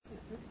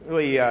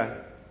Really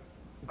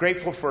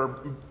grateful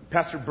for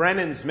Pastor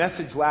Brennan's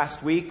message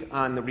last week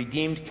on the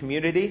redeemed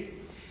community.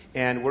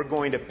 And we're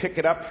going to pick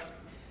it up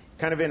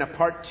kind of in a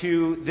part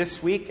 2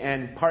 this week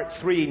and part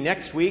 3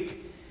 next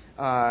week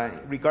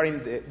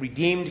regarding the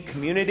redeemed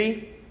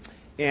community.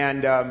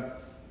 And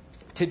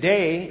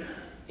today,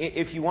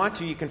 if you want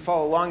to, you can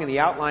follow along in the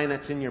outline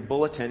that's in your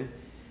bulletin.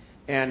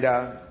 And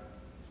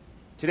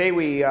today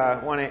we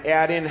want to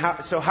add in,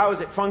 how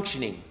is it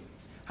functioning?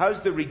 How is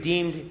the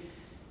redeemed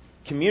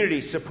community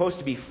supposed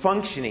to be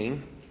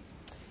functioning?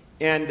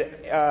 And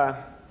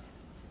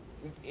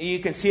you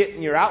can see it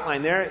in your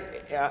outline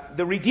there.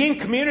 The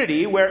redeemed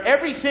community, where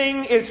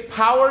everything is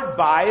powered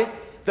by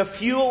the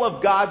fuel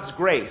of God's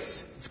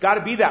grace. It's got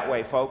to be that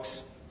way,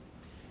 folks.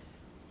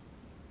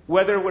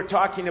 Whether we're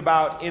talking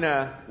about in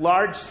a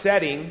large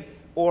setting,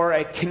 or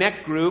a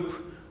connect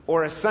group,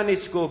 or a Sunday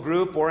school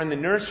group, or in the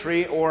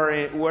nursery, or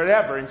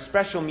whatever, in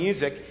special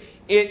music,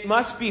 it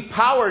must be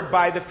powered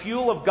by the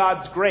fuel of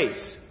God's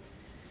grace.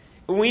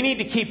 We need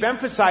to keep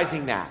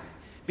emphasizing that,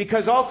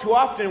 because all too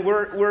often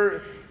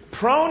we're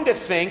prone to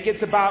think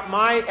it's about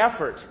my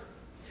effort.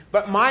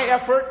 But my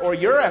effort or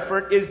your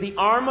effort is the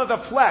arm of the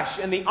flesh,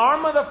 and the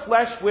arm of the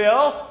flesh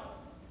will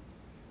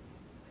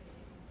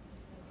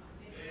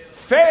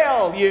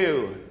fail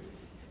you.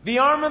 The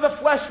arm of the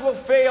flesh will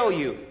fail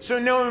you. So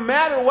no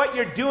matter what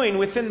you're doing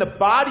within the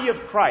body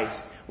of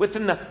Christ,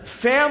 within the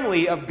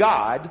family of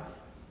God, it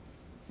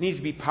needs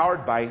to be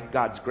powered by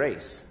God's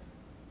grace.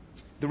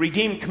 The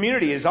redeemed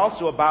community is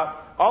also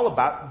all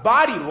about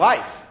body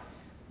life.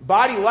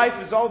 Body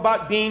life is all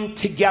about being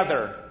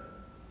together.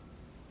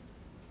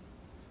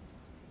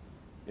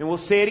 And we'll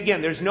say it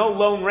again, there's no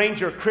Lone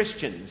Ranger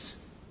Christians.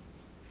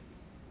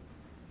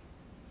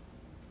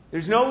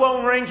 There's no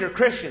Lone Ranger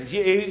Christians.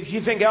 If you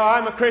think, oh,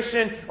 I'm a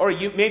Christian, or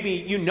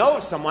maybe you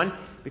know someone,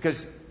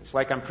 because it's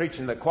like I'm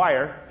preaching to the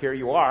choir, here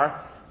you are.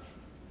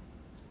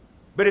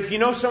 But if you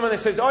know someone that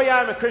says, oh yeah,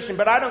 I'm a Christian,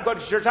 but I don't go to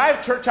church. I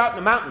have church out in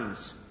the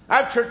mountains.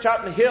 I have church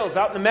out in the hills,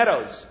 out in the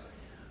meadows.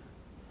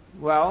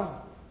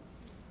 Well,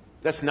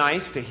 that's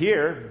nice to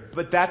hear,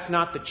 but that's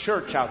not the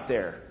church out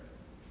there.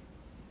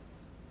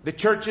 The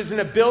church isn't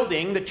a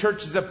building. The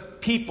church is a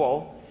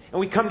people, and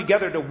we come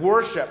together to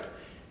worship.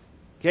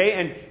 Okay,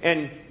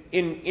 and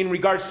in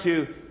regards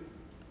to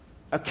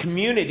a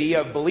community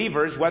of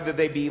believers, whether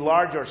they be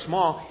large or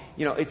small,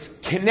 it's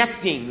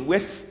connecting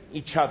with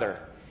each other.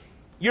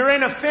 You're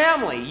in a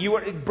family.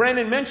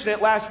 Brennan mentioned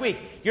it last week.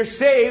 You're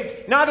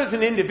saved not as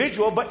an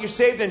individual, but you're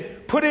saved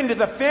and put into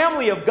the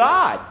family of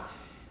God.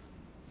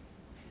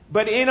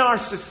 But in our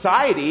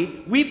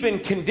society, we've been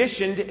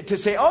conditioned to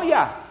say, oh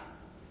yeah,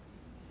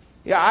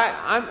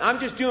 I'm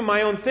just doing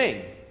my own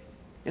thing.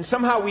 And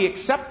somehow we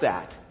accept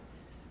that.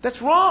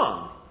 That's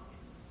wrong.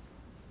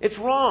 It's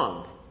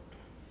wrong.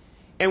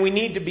 And we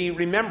need to be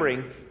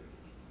remembering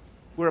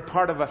we're a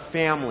part of a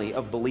family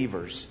of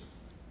believers.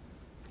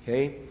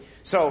 Okay?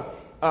 So,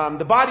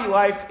 the body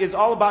life is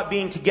all about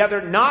being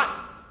together, not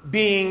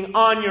being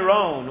on your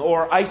own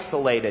or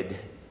isolated.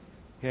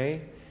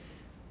 Okay?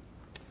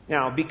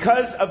 Now,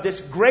 because of this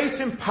grace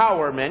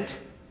empowerment,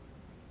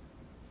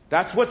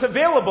 that's what's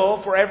available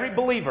for every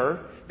believer.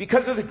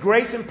 Because of the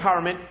grace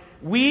empowerment,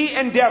 we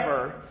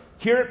endeavor,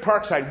 here at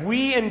Parkside,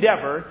 we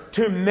endeavor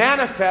to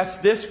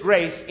manifest this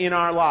grace in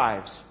our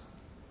lives.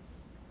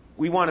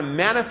 We want to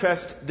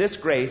manifest this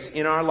grace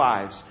in our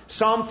lives.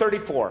 Psalm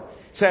 34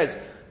 says,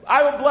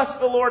 I will bless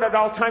the Lord at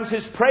all times.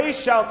 His praise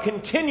shall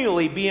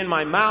continually be in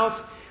my mouth.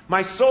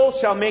 My soul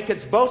shall make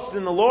its boast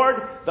in the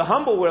Lord. The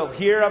humble will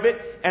hear of it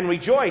and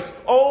rejoice.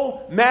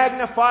 Oh,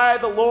 magnify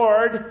the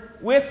Lord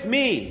with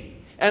me.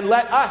 And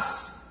let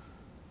us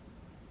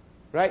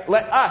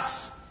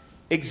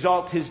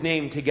exalt His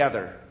name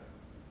together.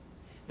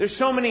 There's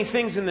so many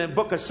things in the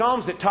book of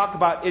Psalms that talk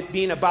about it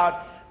being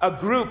about a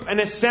group, an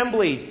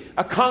assembly,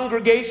 a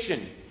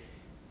congregation.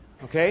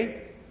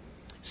 Okay?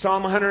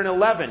 Psalm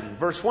 111,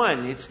 verse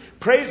 1. It's,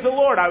 praise the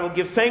Lord. I will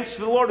give thanks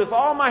to the Lord with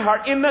all my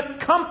heart in the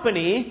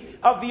company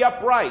of the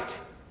upright.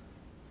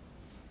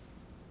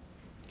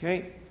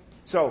 Okay?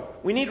 So,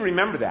 we need to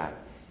remember that.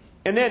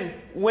 And then,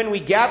 when we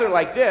gather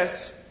like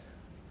this,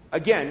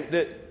 again,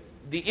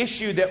 the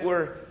issue that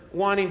we're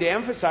wanting to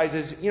emphasize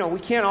is, we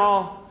can't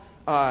all,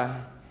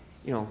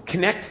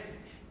 connect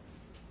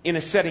in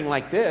a setting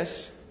like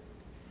this.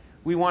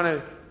 We want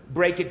to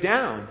break it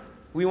down.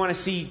 We want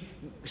to see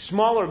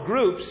smaller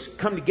groups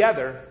come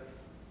together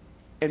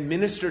and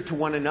minister to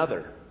one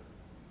another.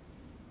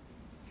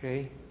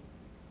 Okay?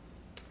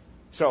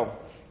 So,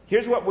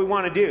 here's what we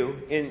want to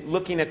do in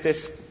looking at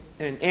this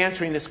and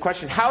answering this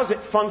question. How is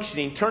it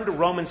functioning? Turn to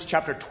Romans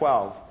chapter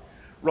 12.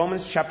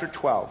 Romans chapter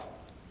 12.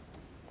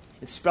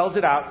 It spells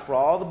it out for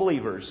all the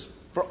believers.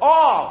 For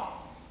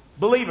all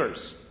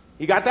believers.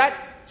 You got that?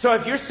 So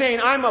if you're saying,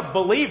 I'm a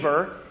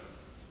believer,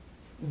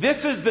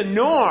 this is the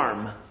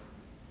norm.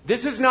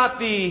 This is not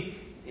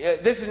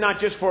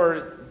just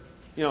for,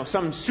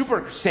 some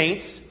super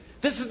saints.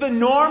 This is the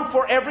norm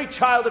for every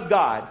child of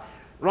God.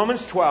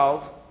 Romans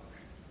 12,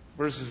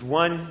 verses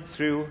 1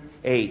 through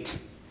 8.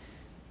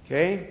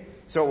 Okay?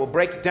 So we'll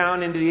break it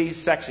down into these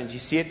sections. You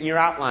see it in your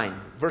outline.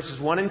 Verses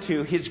 1 and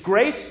 2. His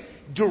grace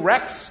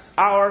directs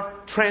our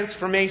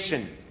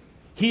transformation.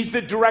 He's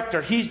the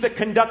director. He's the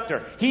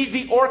conductor. He's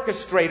the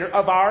orchestrator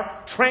of our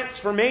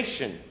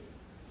transformation.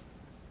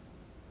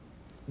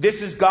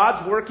 This is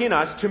God's work in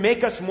us to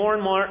make us more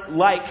and more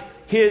like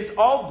His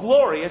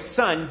all-glorious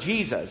Son,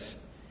 Jesus.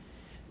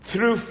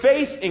 Through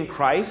faith in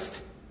Christ,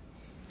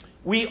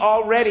 we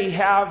already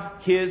have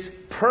His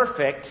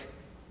perfect,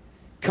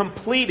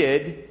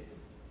 completed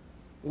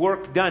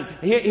work done.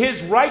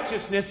 His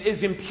righteousness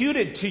is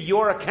imputed to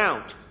your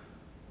account.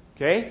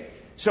 Okay?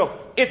 So,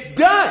 it's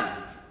done.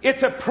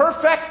 It's a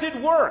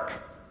perfected work.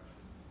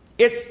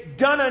 It's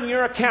done on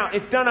your account.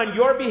 It's done on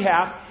your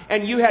behalf,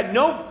 and you had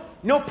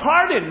no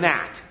part in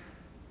that.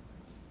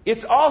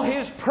 It's all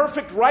His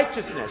perfect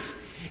righteousness.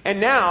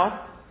 And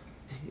now,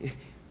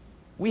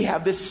 we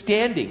have this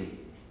standing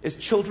as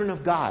children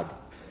of God.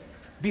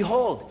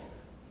 Behold,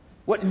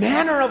 what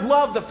manner of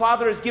love the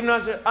Father has given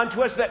us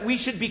unto us, that we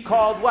should be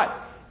called what?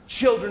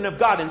 Children of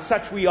God, and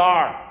such we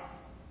are.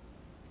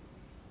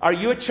 Are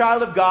you a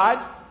child of God?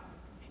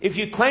 If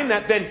you claim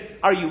that, then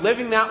are you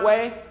living that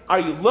way? Are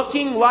you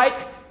looking like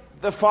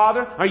the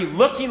Father? Are you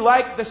looking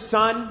like the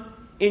Son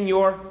in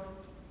your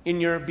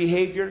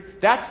behavior?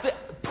 That's the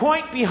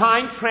point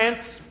behind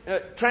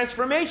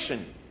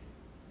transformation.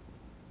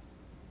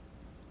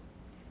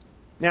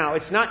 Now,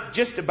 it's not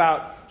just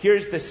about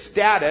here's the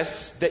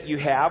status that you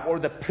have or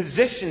the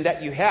position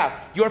that you have.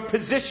 Your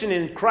position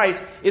in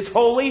Christ is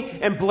holy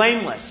and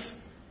blameless.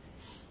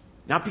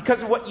 Not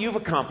because of what you've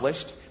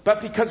accomplished,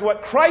 but because of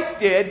what Christ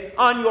did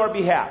on your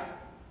behalf.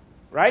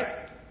 Right?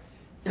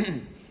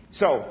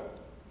 So,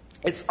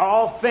 it's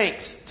all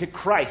thanks to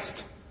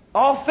Christ.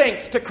 All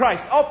thanks to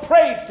Christ. All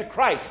praise to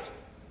Christ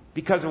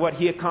because of what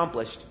He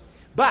accomplished.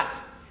 But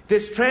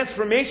this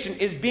transformation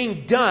is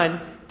being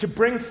done to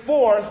bring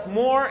forth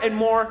more and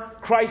more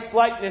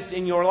Christ-likeness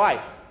in your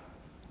life.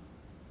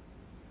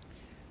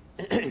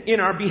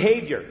 In our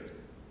behavior.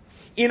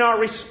 In our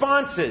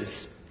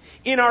responses.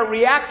 In our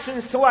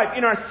reactions to life.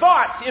 In our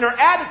thoughts. In our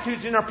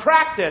attitudes. In our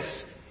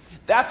practice.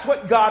 That's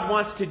what God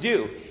wants to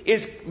do.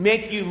 Is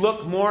make you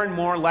look more and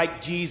more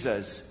like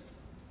Jesus.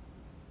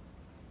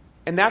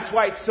 And that's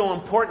why it's so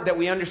important that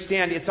we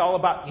understand it's all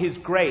about His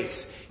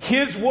grace.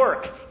 His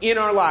work in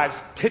our lives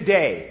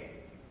today.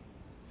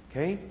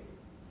 Okay?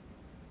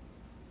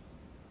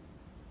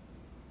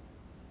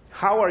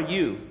 How are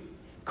you,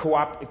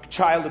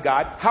 child of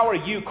God, how are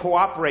you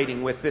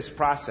cooperating with this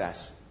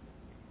process?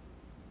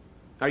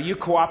 Are you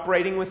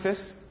cooperating with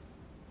this?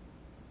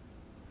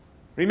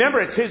 Remember,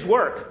 it's His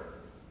work.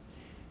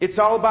 It's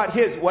all about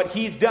what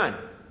He's done.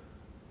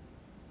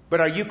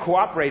 But are you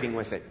cooperating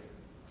with it?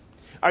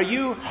 Are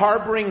you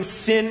harboring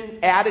sin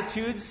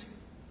attitudes?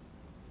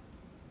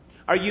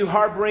 Are you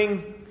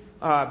harboring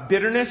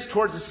bitterness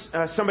towards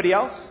somebody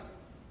else?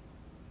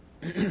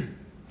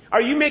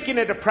 Are you making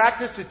it a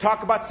practice to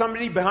talk about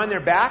somebody behind their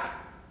back?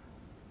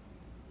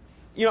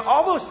 You know,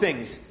 all those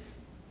things.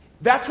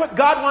 That's what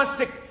God wants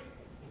to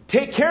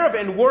take care of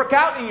and work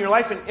out in your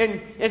life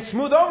and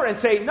smooth over and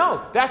say,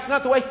 no, that's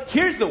not the way.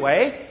 Here's the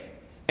way.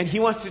 And He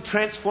wants to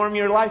transform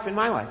your life and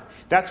my life.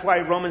 That's why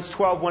Romans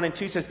 12, 1 and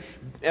 2 says,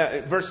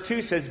 verse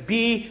 2 says,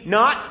 be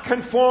not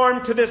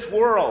conformed to this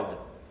world.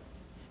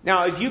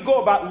 Now, as you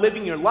go about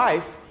living your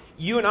life,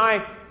 you and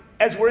I,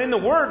 as we're in the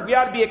Word, we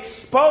ought to be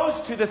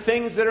exposed to the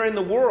things that are in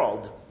the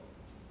world.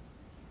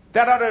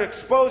 That ought to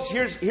expose,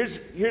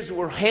 here's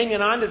we're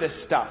hanging on to this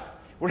stuff.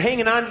 We're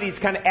hanging on to these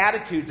kind of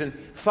attitudes and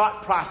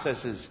thought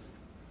processes.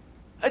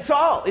 It's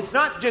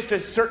not just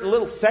a certain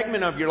little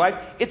segment of your life.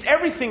 It's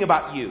everything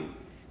about you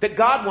that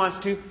God wants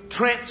to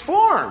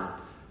transform.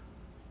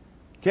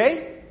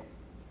 Okay?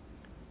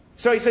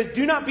 So He says,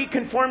 do not be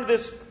conformed to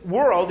this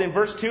world in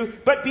verse 2,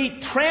 but be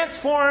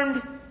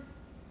transformed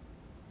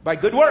by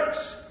good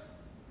works.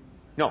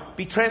 No,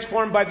 be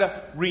transformed by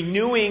the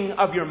renewing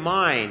of your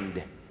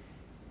mind.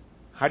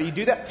 How do you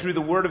do that? Through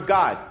the Word of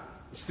God.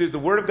 It's through the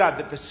Word of God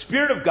that the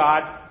Spirit of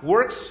God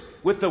works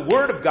with the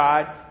Word of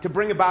God to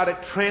bring about a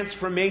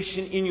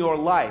transformation in your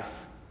life.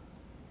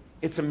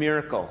 It's a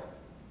miracle.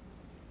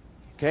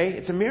 Okay?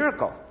 It's a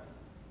miracle.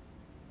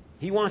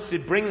 He wants to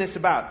bring this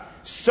about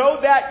so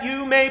that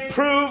you may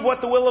prove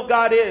what the will of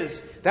God is,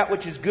 that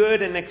which is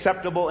good and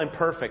acceptable and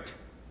perfect.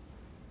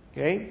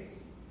 Okay?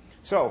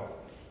 So,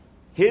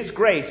 His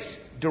grace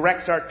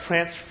directs our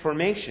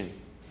transformation.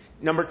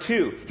 Number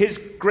 2, His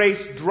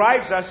grace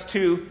drives us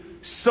to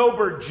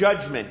sober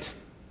judgment.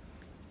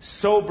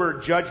 Sober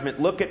judgment.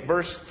 Look at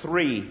verse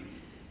 3.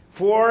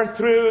 For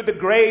through the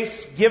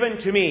grace given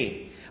to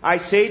me, I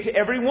say to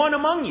every one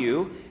among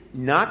you,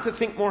 not to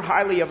think more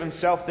highly of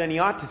himself than he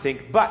ought to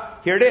think,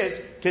 but, here it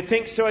is, to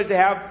think so as to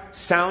have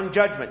sound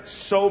judgment,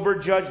 sober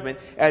judgment,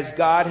 as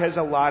God has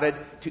allotted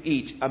to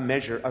each a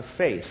measure of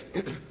faith.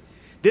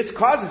 This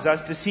causes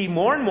us to see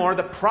more and more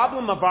the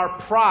problem of our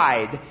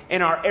pride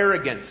and our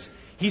arrogance.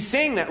 He's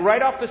saying that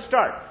right off the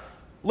start.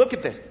 Look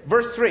at this.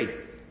 Verse 3.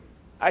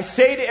 I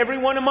say to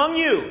everyone among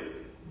you,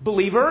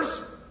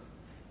 believers,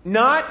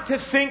 not to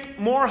think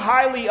more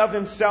highly of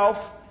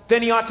himself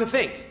than he ought to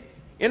think.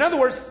 In other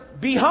words,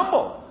 be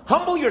humble.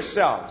 Humble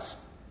yourselves.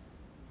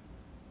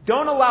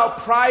 Don't allow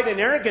pride and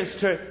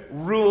arrogance to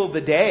rule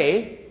the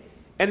day.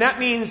 And that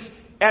means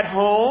at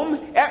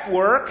home, at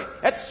work,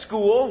 at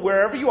school,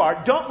 wherever you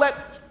are. Don't let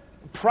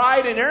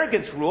pride and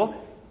arrogance rule.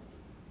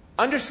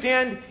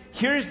 Understand,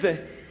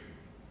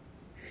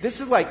 this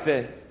is like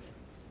the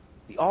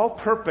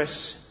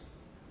all-purpose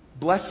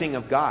blessing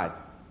of God.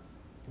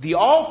 The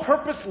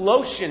all-purpose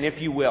lotion,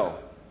 if you will.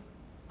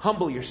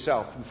 Humble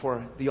yourself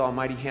before the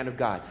almighty hand of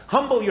God.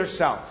 Humble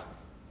yourself.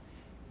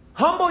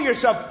 Humble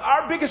yourself.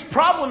 Our biggest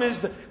problem is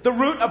the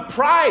root of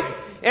pride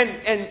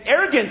and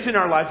arrogance in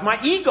our lives. My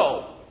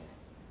ego.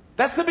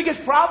 That's the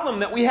biggest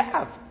problem that we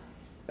have.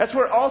 That's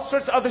where all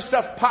sorts of other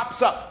stuff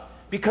pops up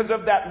because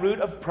of that root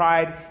of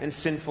pride and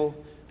sinful,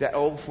 that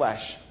old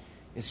flesh.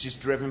 It's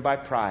just driven by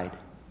pride.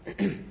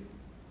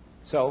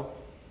 So,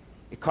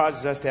 it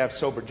causes us to have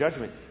sober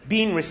judgment.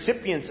 Being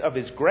recipients of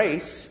His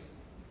grace.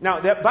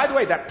 Now, by the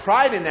way, that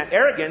pride and that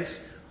arrogance,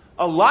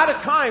 a lot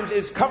of times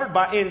is covered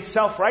in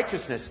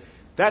self-righteousness.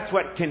 That's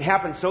what can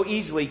happen so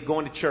easily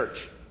going to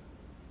church.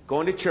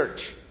 Going to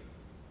church.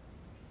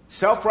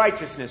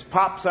 Self-righteousness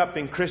pops up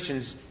in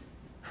Christians.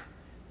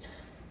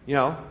 You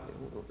know,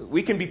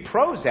 we can be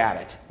pros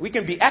at it. We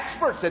can be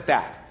experts at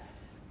that.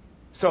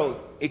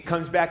 So, it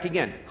comes back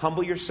again.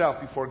 Humble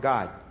yourself before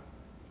God.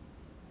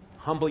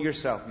 Humble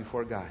yourself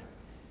before God.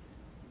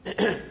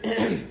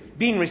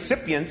 Being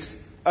recipients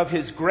of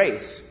His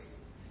grace.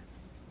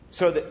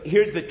 So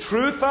here's the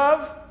truth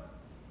of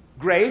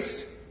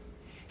grace.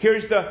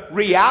 Here's the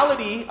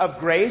reality of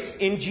grace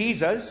in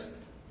Jesus.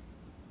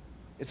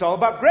 It's all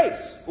about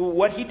grace,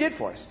 what He did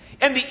for us.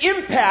 And the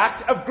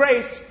impact of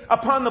grace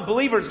upon the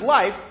believer's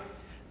life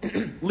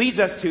leads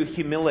us to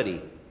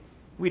humility.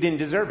 We didn't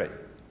deserve it.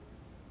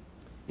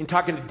 In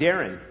talking to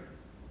Darren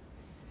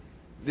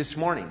this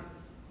morning,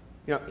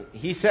 you know,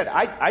 he said,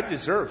 I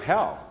deserve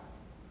hell.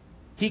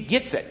 He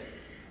gets it.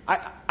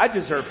 I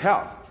deserve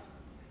hell.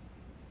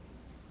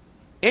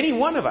 Any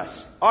one of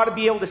us ought to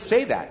be able to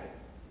say that.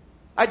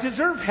 I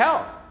deserve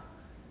hell.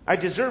 I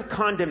deserve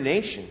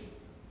condemnation.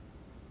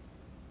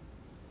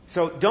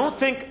 So don't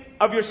think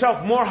of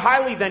yourself more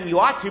highly than you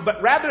ought to,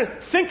 but rather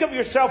think of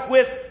yourself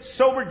with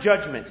sober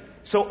judgment.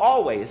 So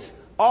always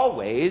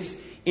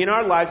in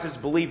our lives as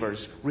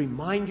believers,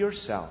 remind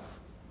yourself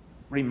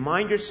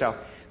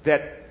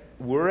that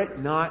were it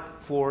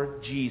not for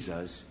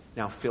Jesus,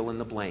 now fill in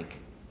the blank.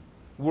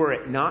 Were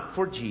it not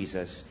for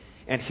Jesus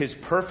and His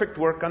perfect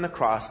work on the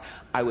cross,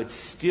 I would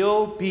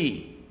still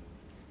be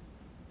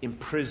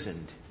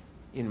imprisoned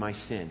in my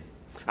sin.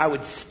 I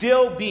would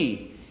still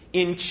be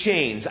in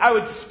chains. I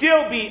would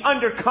still be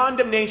under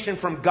condemnation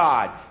from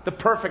God, the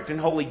perfect and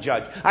holy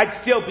judge. I'd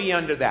still be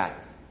under that.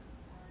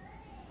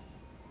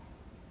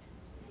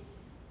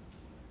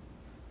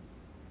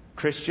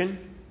 Christian,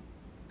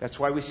 that's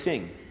why we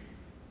sing.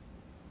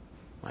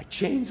 My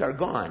chains are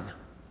gone.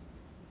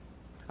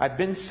 I've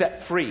been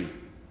set free.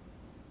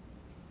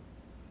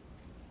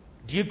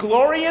 Do you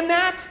glory in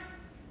that?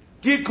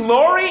 Do you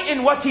glory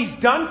in what He's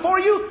done for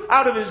you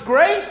out of His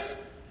grace?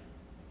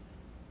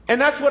 And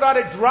that's what ought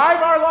to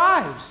drive our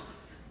lives.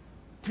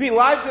 To be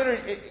lives that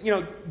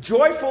are,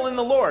 joyful in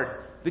the Lord.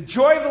 The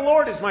joy of the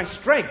Lord is my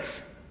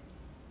strength.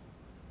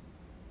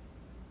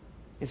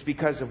 It's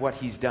because of what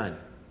He's done.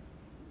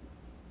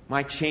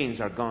 My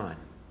chains are gone.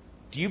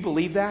 Do you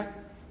believe that?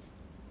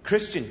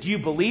 Christian, do you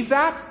believe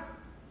that?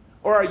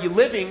 Or are you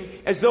living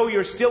as though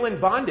you're still in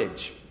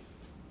bondage?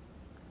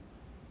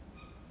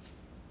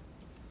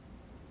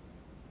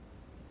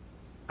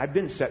 I've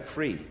been set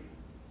free.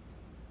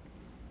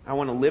 I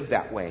want to live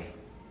that way.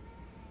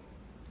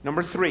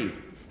 Number 3,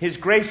 His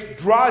grace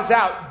draws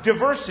out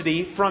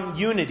diversity from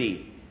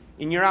unity.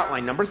 In your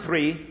outline, number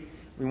 3,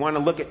 we want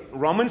to look at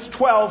Romans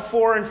 12,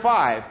 4 and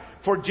 5.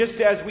 For just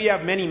as we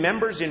have many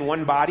members in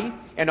one body,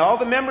 and all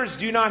the members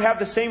do not have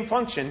the same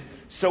function,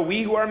 so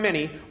we who are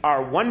many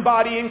are one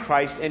body in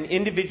Christ and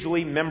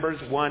individually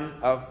members one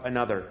of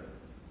another.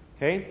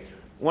 Okay?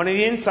 One of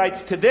the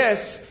insights to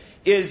this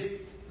is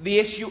the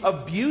issue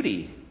of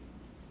beauty.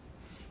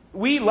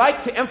 We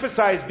like to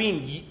emphasize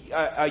being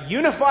a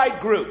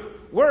unified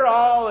group. We're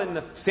all in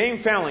the same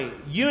family.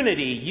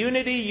 Unity,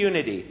 unity,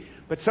 unity.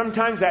 But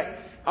sometimes that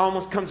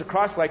almost comes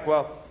across like,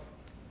 well,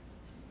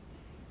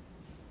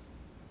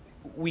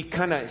 we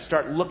kind of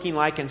start looking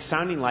like and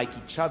sounding like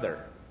each other.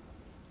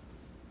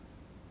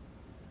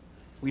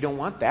 We don't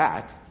want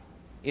that.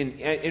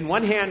 In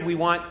one hand, we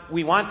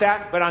want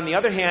that, but on the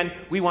other hand,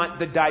 we want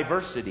the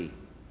diversity.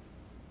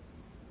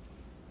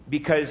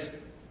 Because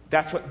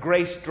that's what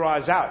grace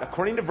draws out.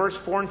 According to verse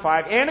 4 and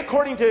 5, and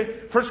according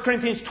to 1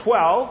 Corinthians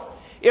 12,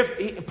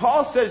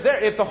 Paul says there,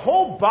 if the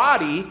whole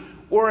body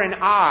were an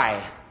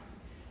eye.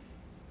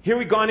 Here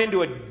we've gone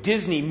into a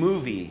Disney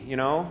movie,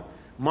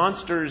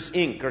 Monsters,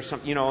 Inc. or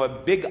something,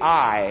 a big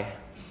eye,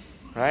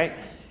 right?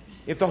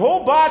 If the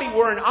whole body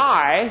were an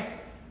eye,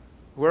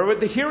 where would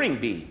the hearing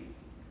be?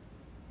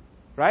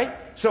 Right?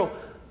 So,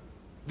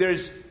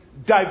 there's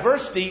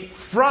diversity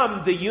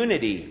from the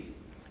unity.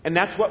 And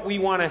that's what we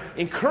want to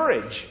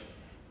encourage.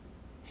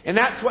 And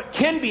that's what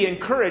can be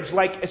encouraged,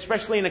 like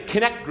especially in a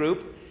connect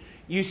group.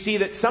 You see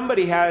that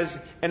somebody has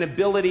an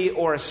ability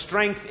or a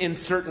strength in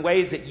certain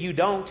ways that you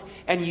don't,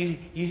 and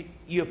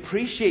you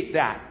appreciate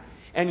that,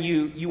 and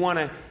you want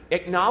to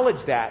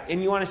acknowledge that,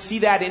 and you want to see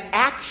that in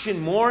action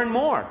more and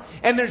more.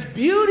 And there's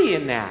beauty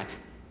in that.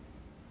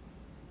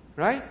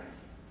 Right?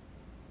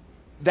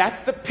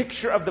 That's the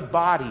picture of the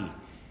body.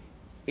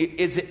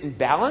 Is it in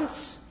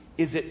balance?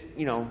 Is it,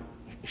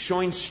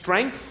 showing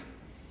strength?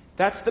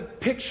 That's the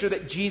picture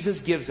that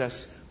Jesus gives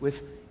us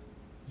with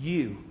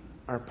you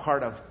are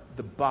part of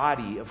the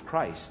body of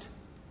Christ.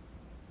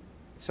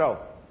 So,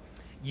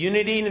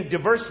 unity and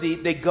diversity,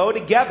 they go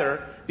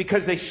together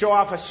because they show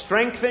off a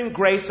strength and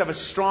grace of a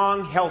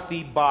strong,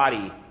 healthy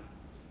body.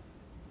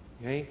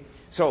 Okay?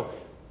 So,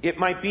 it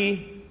might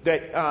be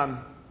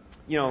that,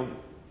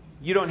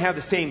 you don't have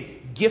the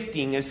same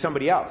gifting as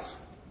somebody else.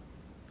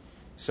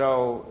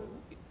 So,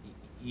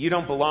 you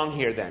don't belong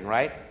here then,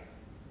 right?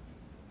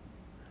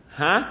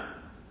 Huh?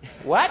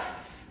 What?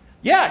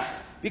 Yes,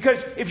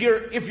 because if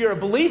you're a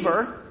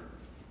believer,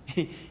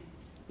 you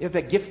have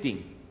that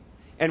gifting.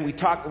 And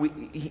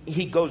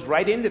he goes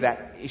right into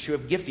that issue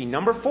of gifting.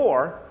 Number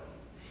 4,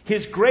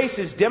 His grace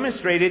is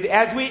demonstrated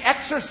as we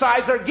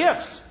exercise our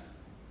gifts.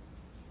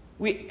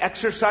 We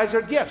exercise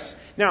our gifts.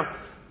 Now,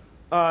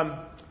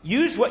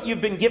 use what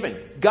you've been given.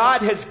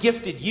 God has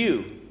gifted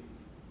you,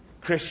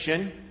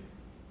 Christian.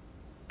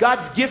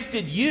 God's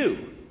gifted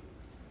you.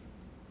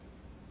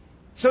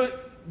 So,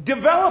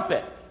 develop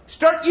it.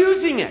 Start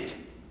using it.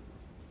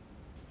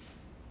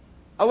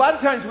 A lot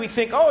of times we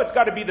think, it's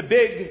got to be the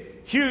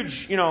big,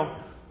 huge,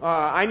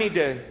 I need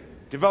to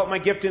develop my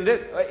gift in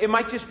this. It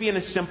might just be in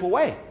a simple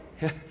way.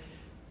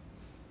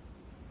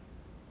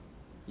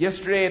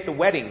 Yesterday at the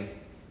wedding,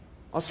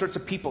 all sorts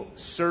of people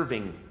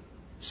serving,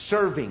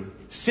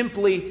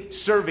 simply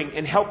serving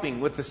and helping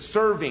with the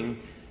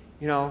serving,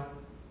 well,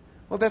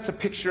 that's a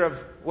picture of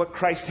what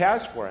Christ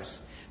has for us.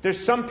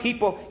 There's some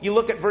people, you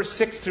look at verse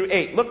 6 through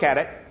 8, look at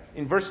it,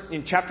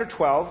 in chapter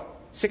 12,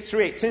 6 through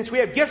 8. Since we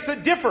have gifts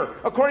that differ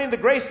according to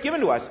the grace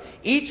given to us,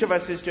 each of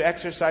us is to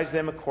exercise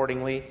them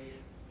accordingly.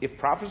 If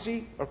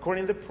prophecy,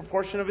 according to the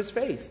proportion of his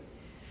faith.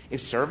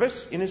 If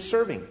service, in his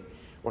serving.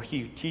 Or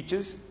he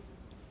teaches,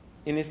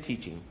 in his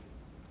teaching.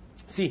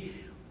 See,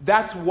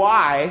 that's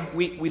why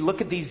we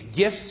look at these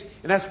gifts,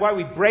 and that's why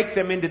we break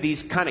them into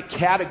these kind of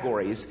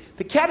categories.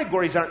 The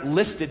categories aren't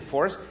listed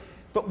for us,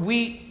 but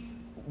we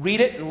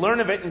read it and learn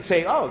of it and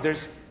say,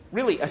 there's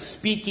really a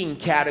speaking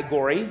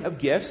category of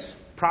gifts,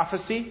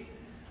 prophecy.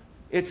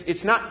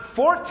 It's not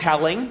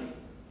foretelling,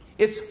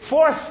 it's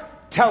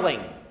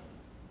forthtelling.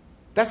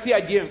 That's the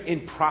idea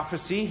in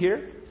prophecy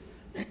here.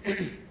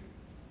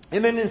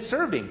 And then in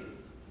serving,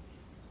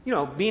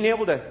 being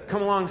able to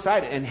come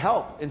alongside and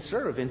help and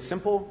serve in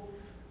simple,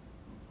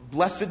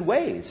 blessed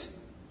ways.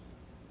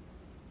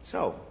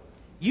 So,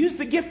 use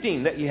the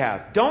gifting that you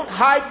have. Don't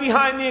hide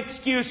behind the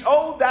excuse,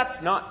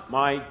 that's not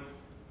my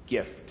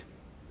gift.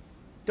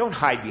 Don't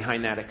hide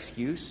behind that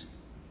excuse.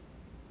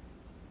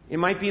 It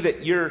might be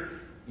that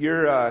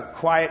you're a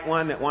quiet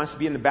one that wants to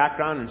be in the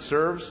background and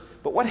serves.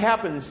 But what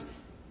happens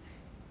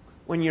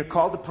when you're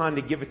called upon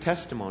to give a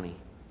testimony?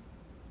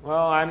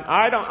 Well,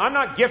 I'm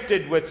not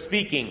gifted with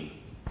speaking.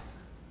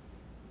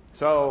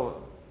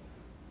 So,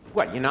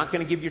 what? You're not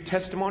going to give your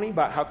testimony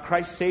about how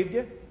Christ saved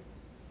you?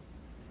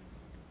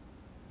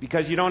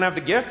 Because you don't have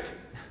the gift?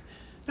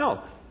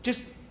 No.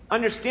 Just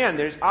understand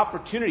there's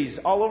opportunities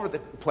all over the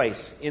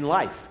place in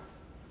life.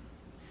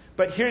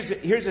 But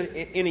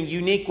in a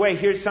unique way,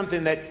 here's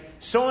something that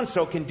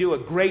so-and-so can do a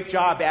great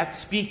job at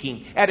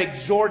speaking, at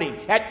exhorting,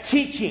 at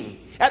teaching,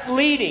 at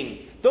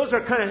leading. Those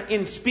are kind of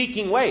in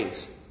speaking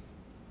ways.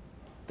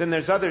 Then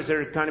there's others that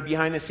are kind of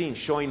behind the scenes,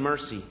 showing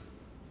mercy,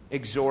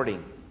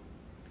 exhorting,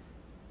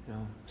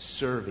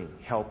 serving,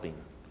 helping.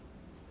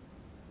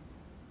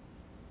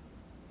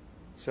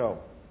 So,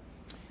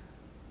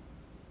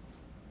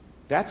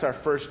 that's our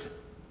first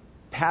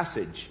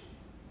passage.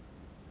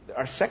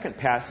 Our second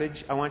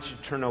passage, I want you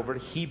to turn over to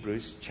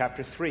Hebrews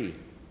chapter 3.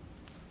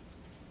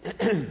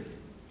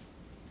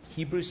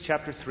 Hebrews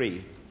chapter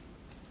 3.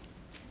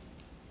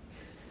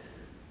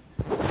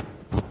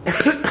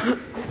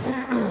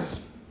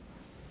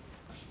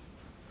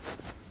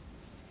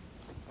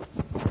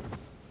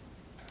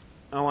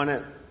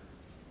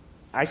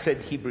 I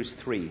said Hebrews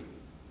 3.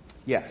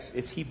 Yes,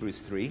 it's Hebrews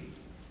 3.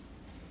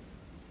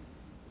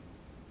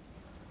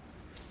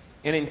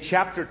 And in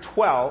chapter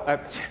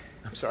 12,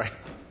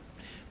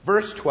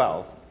 verse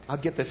 12, I'll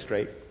get this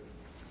straight.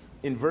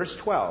 In verse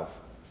 12,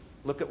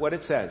 look at what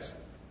it says.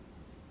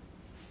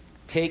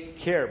 Take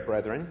care,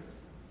 brethren,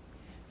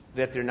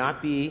 that there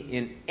not be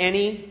in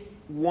any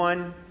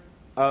one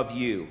of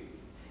you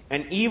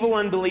an evil,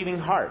 unbelieving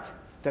heart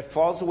that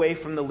falls away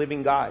from the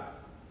living God.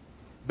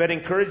 But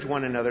encourage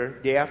one another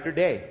day after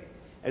day,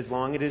 as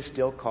long as it is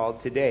still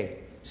called today,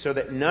 so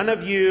that none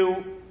of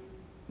you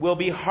will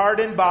be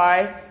hardened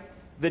by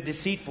the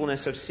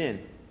deceitfulness of sin.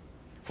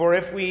 For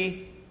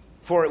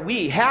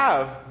we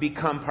have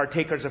become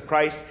partakers of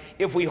Christ,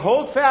 if we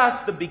hold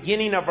fast the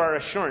beginning of our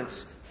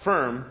assurance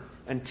firm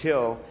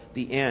until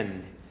the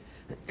end.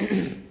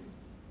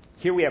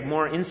 Here we have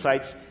more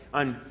insights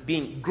on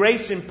being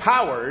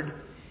grace-empowered,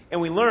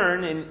 and we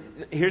learn,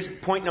 and here's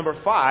point number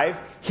 5,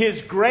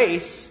 His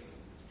grace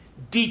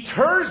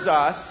deters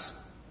us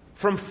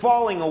from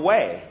falling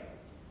away,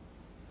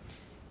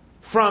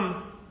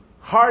 from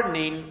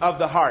hardening of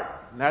the heart.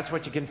 And that's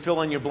what you can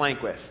fill in your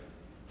blank with.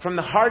 From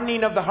the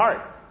hardening of the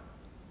heart.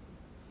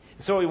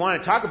 So we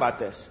want to talk about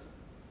this.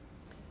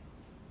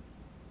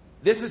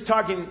 This is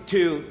talking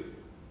to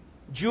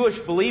Jewish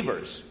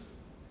believers.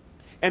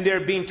 And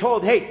they're being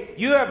told, hey,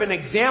 you have an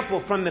example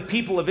from the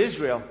people of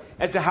Israel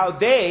as to how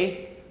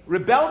they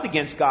rebelled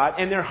against God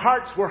and their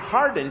hearts were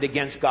hardened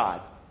against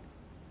God.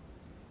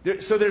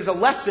 So there's a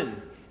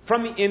lesson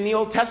in the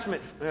Old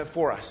Testament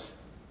for us.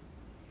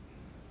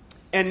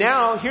 And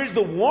now here's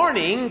the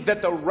warning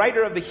that the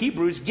writer of the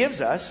Hebrews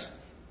gives us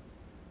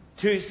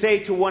to say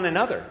to one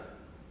another.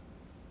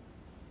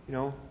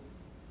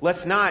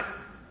 Let's not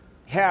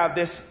have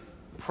this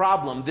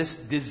problem, this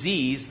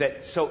disease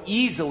that so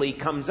easily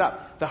comes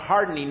up, the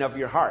hardening of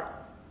your heart.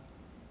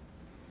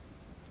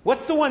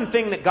 What's the one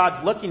thing that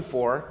God's looking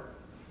for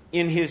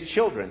in His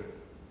children?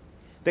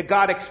 That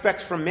God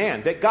expects from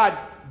man? That God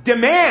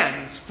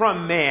demands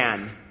from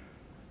man?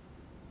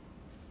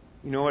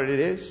 You know what it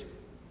is?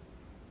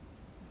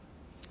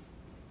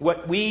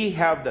 What we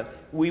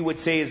would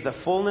say is the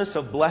fullness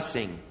of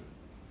blessing.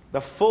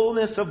 The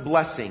fullness of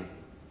blessing.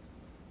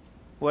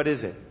 What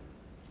is it?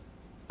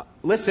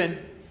 Listen,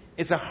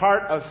 it's a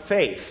heart of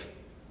faith.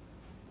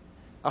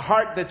 A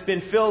heart that's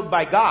been filled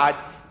by God,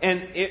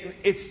 and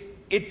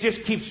it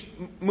just keeps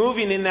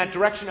moving in that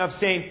direction of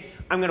saying,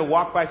 I'm going to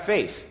walk by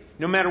faith.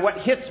 No matter what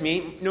hits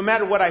me, no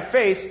matter what I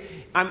face,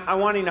 I'm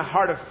wanting a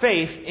heart of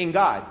faith in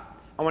God.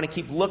 I want to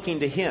keep looking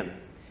to Him.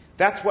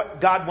 That's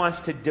what God wants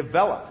to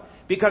develop.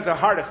 Because a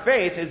heart of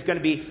faith is going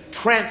to be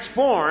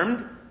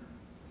transformed.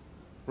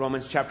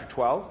 Romans chapter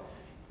 12.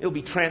 It'll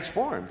be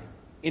transformed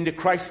into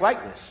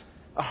Christ-likeness.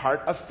 A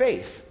heart of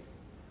faith.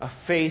 A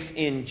faith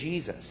in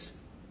Jesus.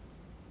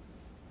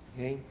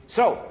 Okay?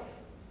 So,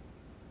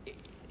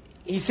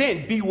 he's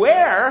saying,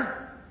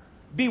 beware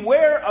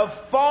of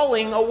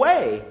falling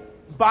away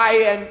by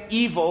an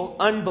evil,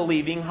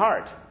 unbelieving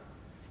heart.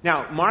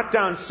 Now, mark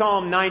down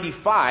Psalm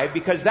 95,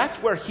 because that's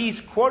where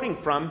he's quoting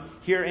from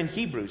here in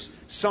Hebrews.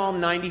 Psalm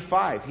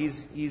 95.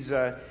 He's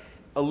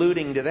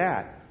alluding to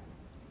that.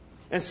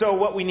 And so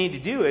what we need to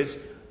do is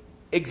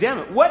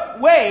examine,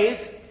 what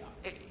ways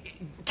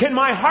can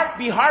my heart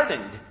be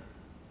hardened?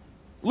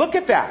 Look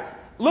at that.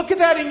 Look at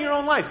that in your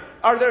own life.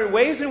 Are there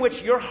ways in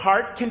which your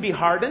heart can be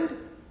hardened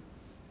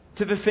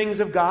to the things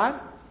of God?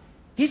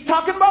 He's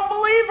talking about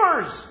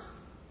believers.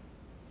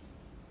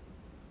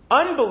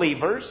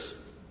 Unbelievers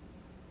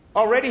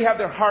already have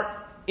their heart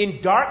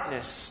in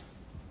darkness.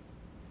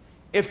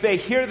 If they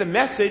hear the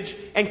message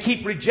and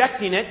keep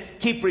rejecting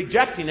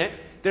it,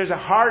 there's a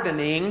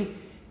hardening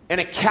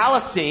and a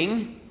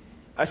callousing,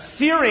 a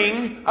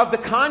searing of the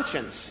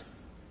conscience.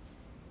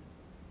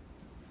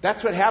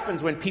 That's what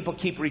happens when people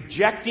keep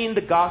rejecting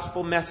the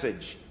gospel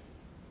message.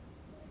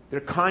 Their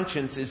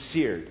conscience is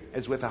seared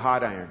as with a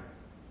hot iron.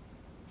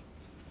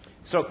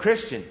 So,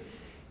 Christian,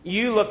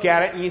 you look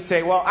at it and you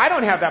say, well, I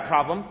don't have that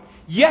problem.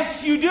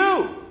 Yes, you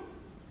do.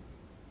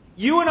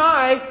 You and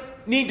I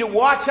need to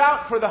watch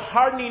out for the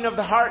hardening of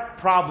the heart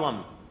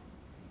problem.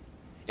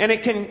 And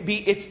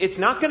it's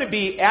not going to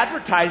be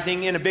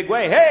advertising in a big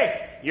way.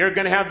 Hey, you're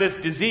going to have this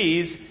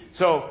disease. It's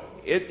going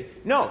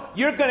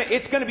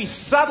to be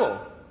subtle.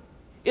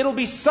 It'll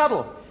be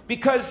subtle.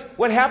 Because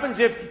what happens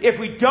if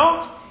we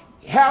don't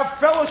have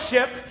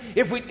fellowship,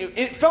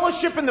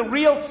 fellowship in the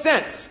real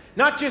sense,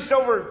 not just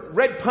over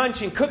red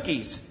punch and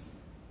cookies.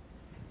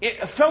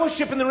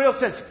 Fellowship in the real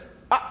sense.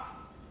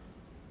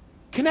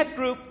 Connect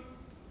group.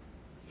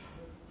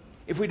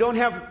 If we don't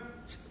have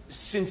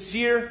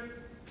sincere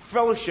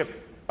fellowship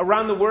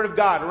around the Word of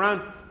God,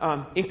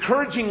 around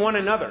encouraging one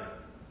another,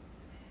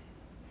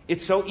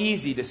 it's so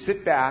easy to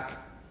sit back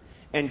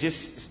and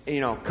just,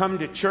 come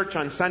to church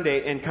on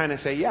Sunday and kind of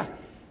say, yeah,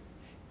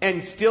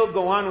 and still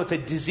go on with a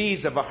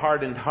disease of a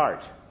hardened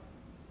heart.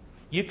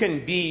 You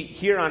can be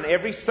here on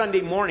every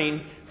Sunday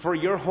morning for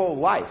your whole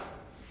life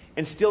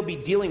and still be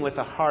dealing with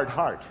a hard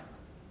heart.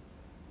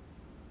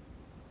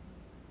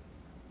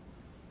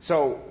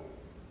 So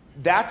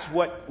that's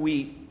what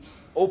we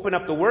open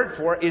up the Word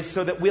for, is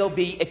so that we'll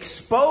be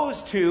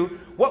exposed to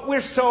what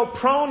we're so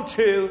prone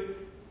to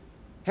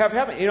have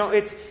heaven.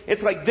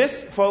 It's like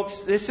this, folks.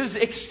 This is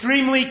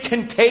extremely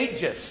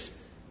contagious.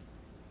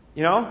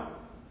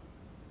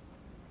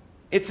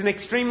 It's an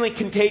extremely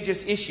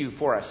contagious issue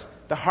for us,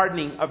 the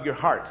hardening of your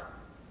heart.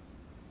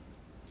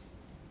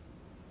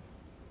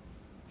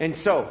 And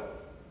so,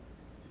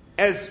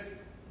 as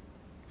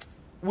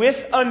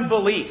with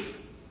unbelief,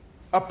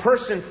 a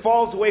person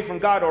falls away from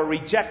God or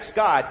rejects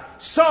God,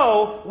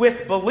 so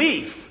with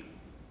belief,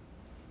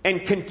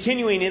 and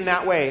continuing in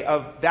that way,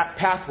 of that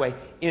pathway,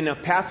 in a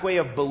pathway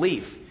of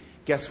belief,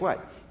 guess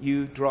what?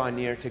 You draw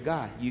near to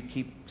God. You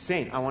keep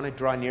saying, I want to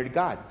draw near to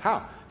God.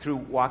 How? Through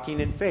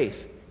walking in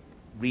faith,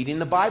 reading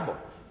the Bible,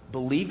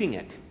 believing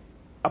it,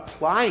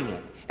 applying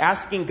it,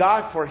 asking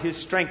God for His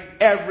strength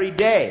every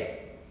day.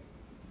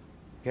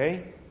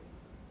 Okay?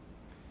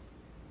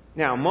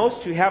 Now,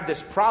 most who have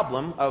this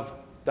problem of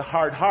the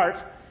hard heart,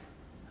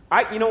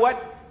 you know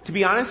what? To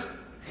be honest,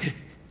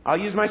 I'll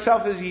use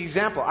myself as the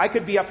example. I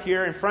could be up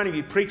here in front of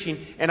you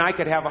preaching, and I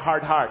could have a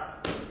hard heart.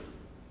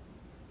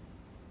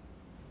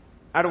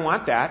 I don't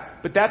want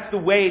that, but that's the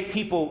way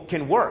people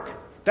can work.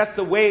 That's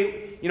the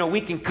way,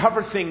 we can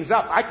cover things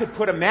up. I could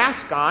put a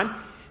mask on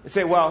and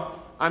say,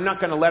 well, I'm not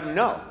going to let them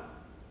know.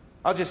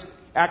 I'll just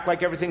act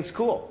like everything's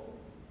cool.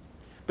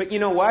 But you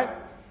know what?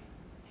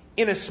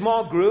 In a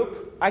small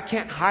group, I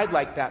can't hide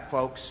like that,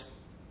 folks.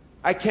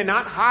 I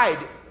cannot hide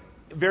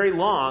very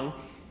long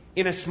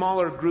in a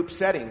smaller group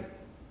setting.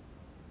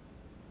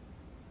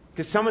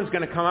 Because someone's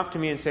going to come up to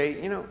me and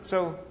say,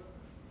 so,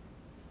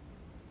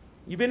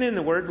 you been in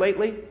the Word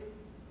lately?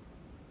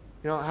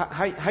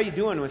 How you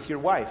doing with your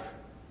wife?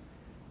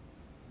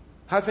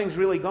 How are things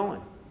really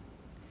going?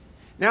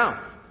 Now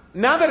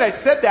that I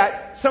said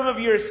that, some of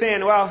you are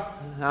saying, well,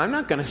 I'm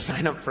not going to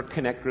sign up for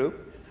Connect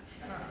Group.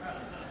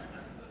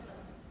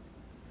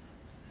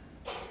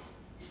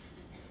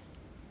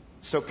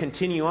 So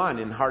continue on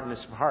in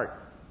hardness of heart.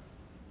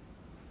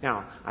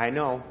 Now, I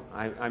know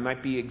I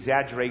might be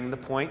exaggerating the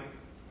point.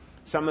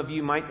 Some of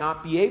you might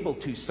not be able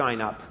to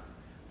sign up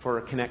for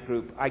a Connect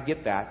Group. I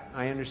get that.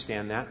 I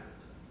understand that.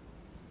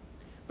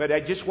 But I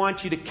just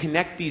want you to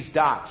connect these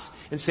dots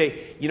and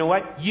say, you know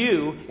what?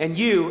 You and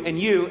you and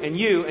you and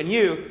you and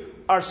you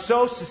are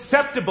so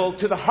susceptible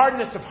to the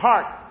hardness of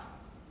heart.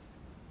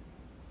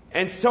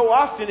 And so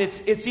often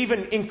it's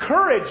even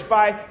encouraged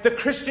by the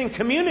Christian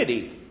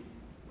community.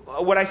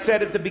 What I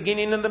said at the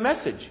beginning of the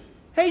message.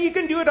 Hey, you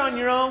can do it on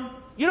your own.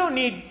 You don't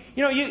need,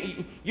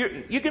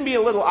 you can be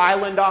a little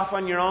island off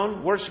on your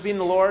own, worshiping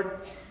the Lord.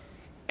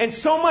 And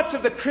so much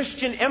of the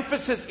Christian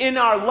emphasis in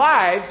our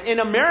lives in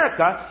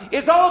America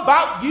is all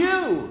about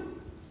you.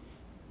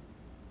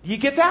 You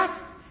get that?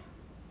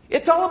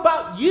 It's all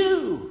about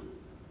you.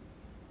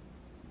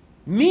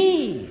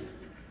 Me.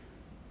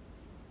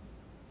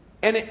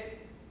 And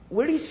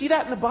where do you see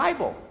that in the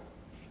Bible?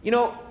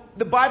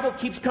 The Bible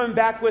keeps coming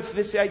back with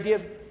this idea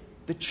of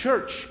the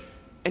church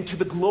and to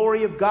the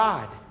glory of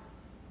God.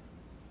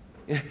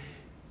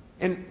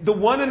 And the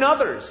one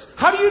another's.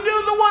 How do you do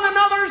the one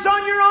another's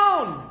on your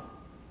own?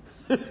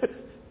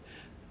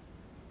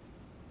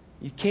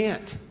 You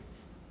can't.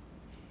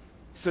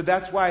 So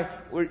that's why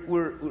we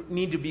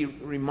need to be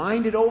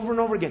reminded over and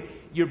over again.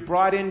 You're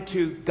brought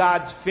into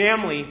God's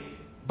family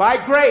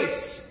by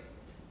grace.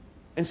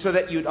 And so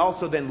that you'd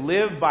also then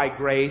live by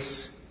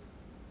grace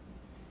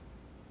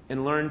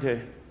and learn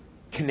to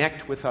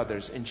connect with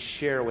others and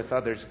share with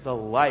others the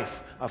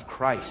life of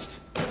Christ.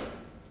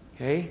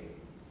 Okay?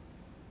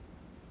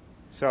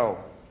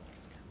 So,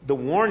 the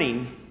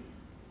warning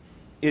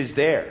is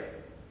there.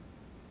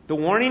 The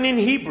warning in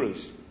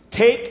Hebrews.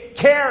 Take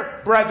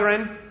care,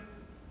 brethren,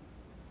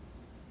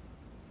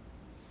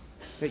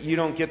 that you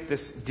don't get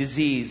this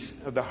disease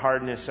of the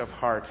hardness of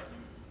heart.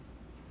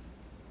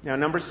 Now,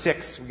 number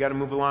 6. We've got to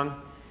move along.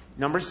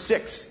 Number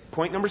 6.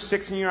 Point number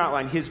 6 in your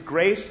outline. His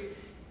grace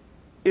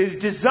is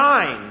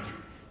designed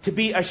to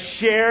be a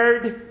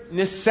shared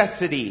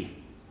necessity.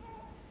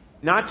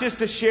 Not just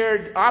a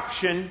shared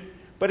option,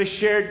 but a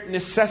shared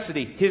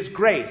necessity. His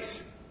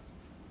grace.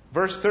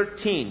 Verse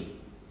 13.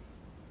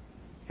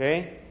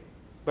 Okay?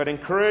 But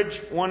encourage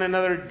one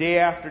another day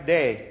after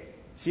day.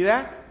 See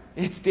that?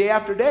 It's day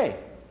after day.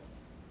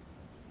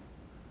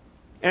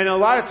 And a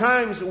lot of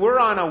times we're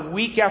on a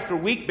week after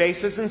week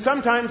basis, and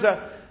sometimes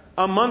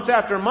a month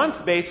after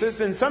month basis,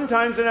 and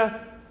sometimes in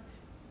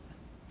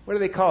what do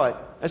they call it?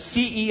 A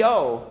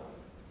CEO.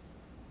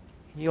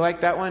 You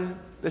like that one?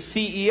 The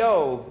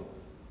CEO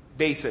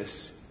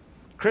basis.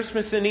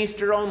 Christmas and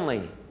Easter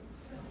only.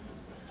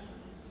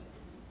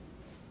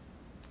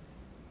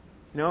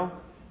 No?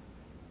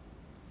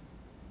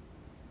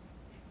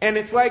 And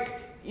it's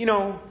like,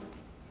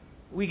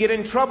 we get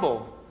in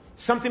trouble.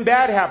 Something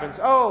bad happens.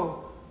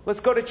 Oh, let's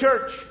go to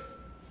church.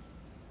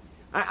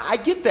 I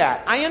get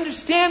that. I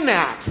understand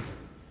that.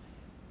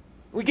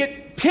 We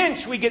get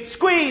pinched, we get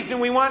squeezed,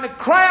 and we want to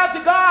cry out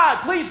to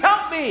God, please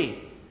help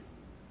me.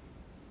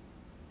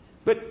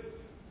 But,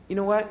 you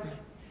know what?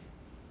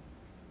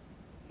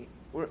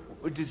 We're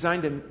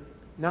designed to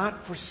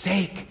not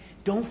forsake.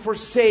 Don't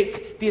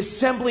forsake the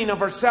assembling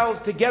of ourselves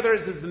together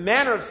as is the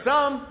manner of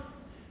some.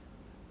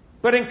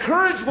 But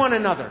encourage one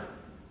another.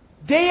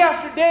 Day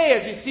after day,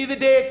 as you see the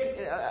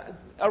day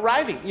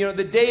arriving.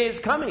 The day is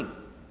coming.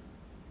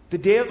 The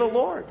day of the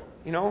Lord.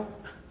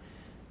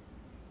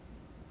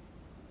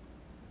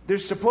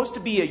 There's supposed to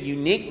be a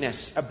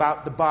uniqueness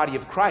about the body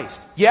of Christ.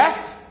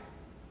 Yes?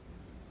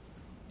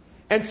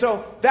 And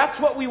so that's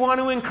what we want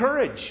to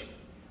encourage.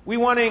 We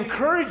want to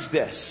encourage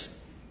this.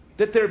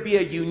 That there be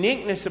a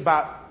uniqueness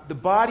about the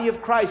body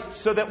of Christ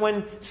so that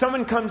when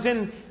someone comes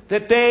in,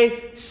 that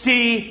they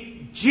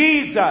see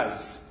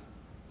Jesus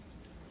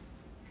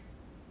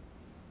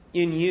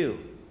in you.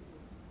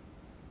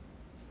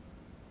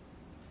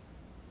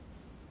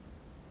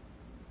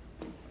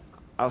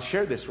 I'll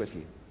share this with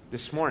you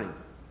this morning.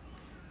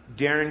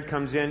 Darren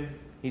comes in.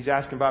 He's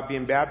asking about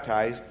being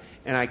baptized.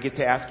 And I get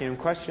to asking him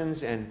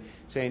questions and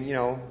saying, do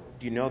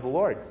you know the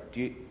Lord?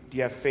 Do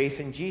you have faith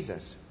in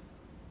Jesus?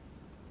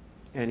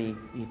 And he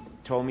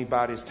told me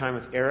about his time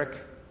with Eric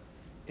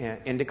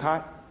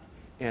Endicott.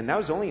 And that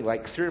was only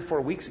like 3 or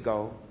 4 weeks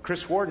ago.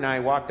 Chris Ward and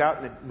I walked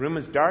out and the room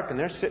was dark and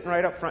they're sitting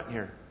right up front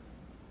here.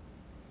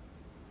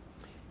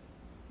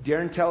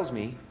 Darren tells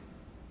me,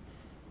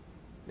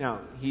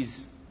 now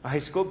he's a high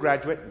school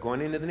graduate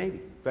going into the Navy,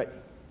 but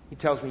he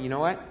tells me, you know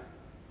what?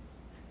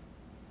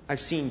 I've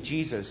seen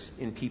Jesus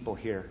in people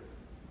here.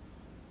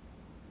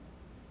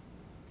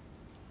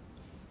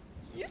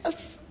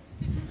 Yes.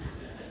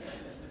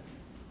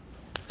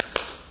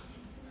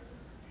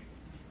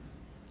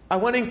 I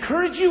want to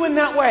encourage you in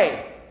that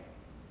way.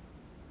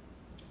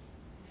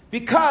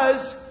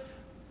 Because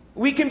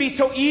we can be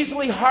so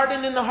easily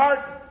hardened in the heart.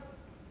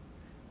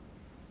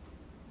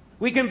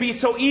 We can be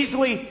so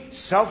easily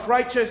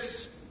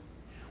self-righteous.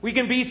 We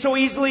can be so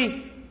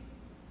easily,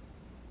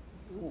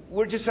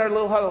 we're just our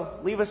little huddle.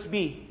 Leave us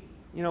be.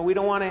 We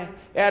don't want to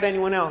add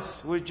anyone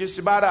else. We're just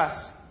about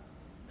us.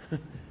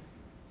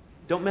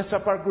 Don't mess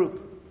up our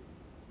group.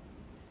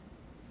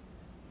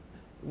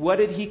 What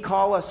did He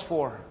call us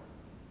for?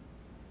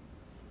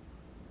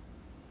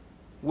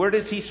 Where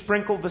does He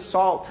sprinkle the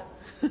salt?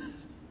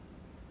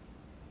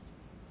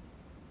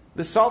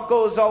 The salt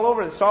goes all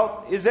over. The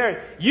salt is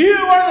there. You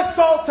are the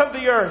salt of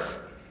the earth.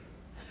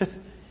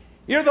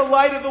 You're the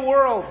light of the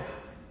world.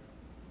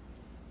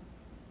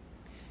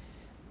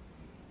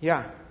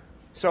 Yeah.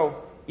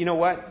 So, you know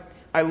what?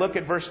 I look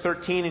at verse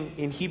 13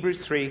 in Hebrews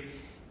 3,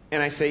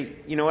 and I say,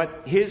 you know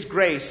what? His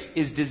grace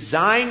is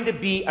designed to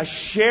be a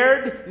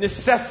shared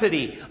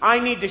necessity. I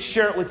need to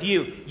share it with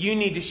you. You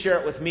need to share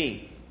it with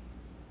me.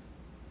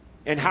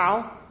 And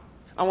how?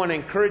 I want to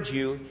encourage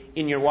you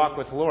in your walk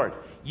with the Lord.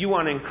 You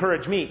want to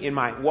encourage me in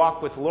my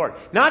walk with the Lord.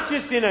 Not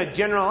just in a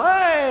general,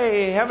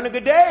 hey, having a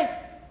good day?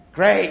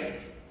 Great.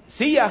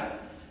 See ya.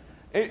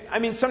 I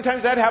mean,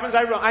 sometimes that happens.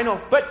 I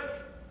know. But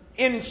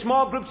in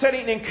small group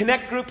setting, in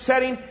connect group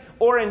setting,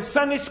 or in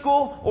Sunday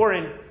school, or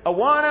in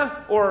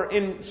Awana, or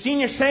in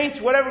senior saints,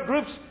 whatever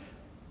groups.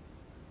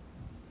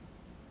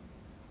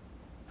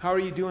 How are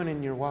you doing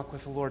in your walk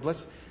with the Lord?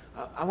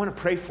 I want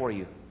to pray for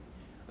you.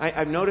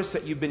 I've noticed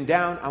that you've been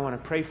down. I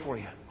want to pray for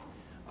you.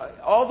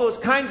 All those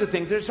kinds of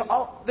things. There's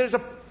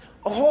a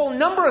whole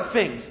number of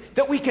things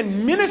that we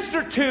can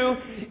minister to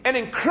and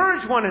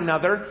encourage one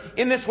another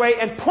in this way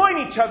and point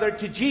each other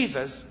to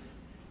Jesus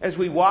as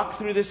we walk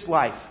through this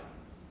life.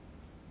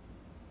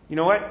 You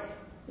know what?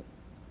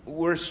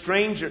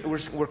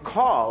 We're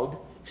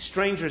called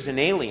strangers and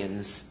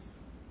aliens.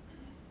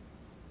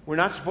 We're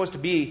not supposed to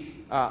be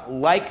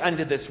like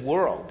unto this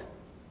world.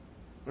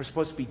 We're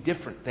supposed to be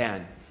different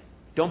than.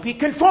 Don't be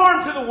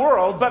conformed to the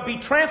world, but be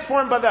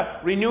transformed by the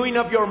renewing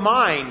of your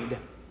mind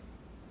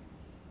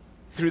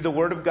through the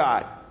Word of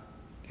God.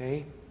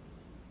 Okay?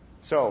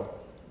 So,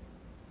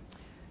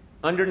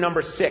 under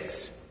number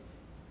 6,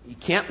 you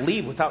can't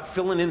leave without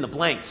filling in the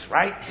blanks,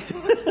 right?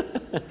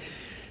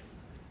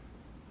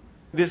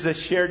 This is a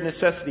shared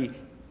necessity.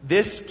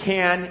 This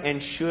can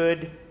and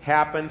should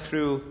happen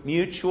through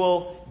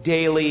mutual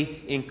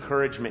daily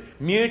encouragement.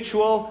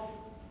 Mutual,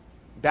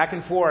 back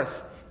and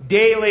forth,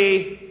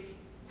 daily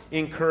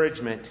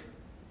encouragement.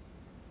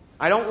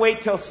 I don't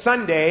wait till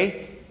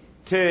Sunday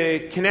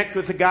to connect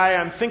with the guy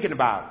I'm thinking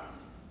about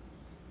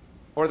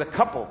or the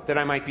couple that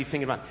I might be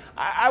thinking about.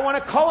 I want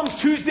to call them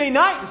Tuesday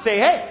night and say,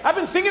 hey, I've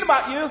been thinking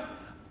about you.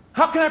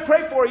 How can I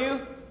pray for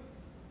you?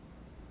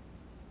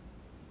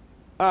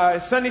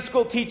 Sunday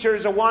school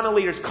teachers, Awana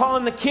leaders,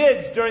 calling the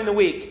kids during the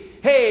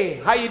week.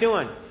 Hey, how you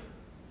doing?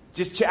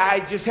 I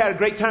just had a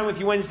great time with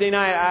you Wednesday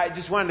night. I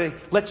just wanted to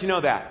let you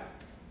know that.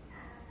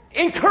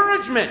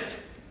 Encouragement.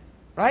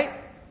 Right?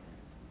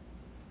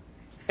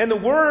 And the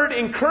word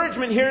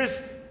encouragement here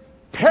is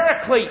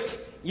paraclete.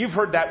 You've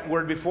heard that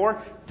word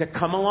before. To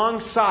come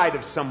alongside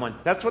of someone.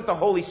 That's what the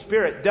Holy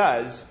Spirit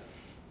does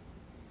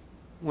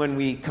when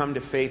we come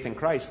to faith in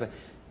Christ.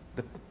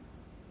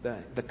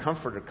 The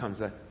comforter comes,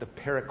 the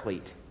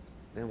paraclete,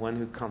 the one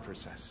who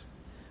comforts us.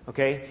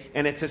 Okay?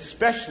 And it's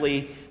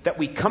especially that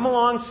we come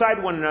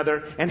alongside one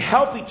another and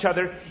help each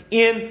other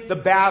in the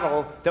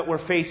battle that we're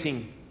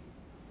facing.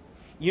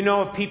 You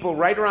know of people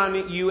right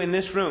around you in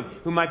this room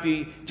who might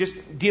be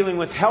just dealing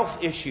with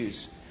health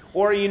issues.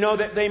 Or you know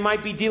that they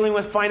might be dealing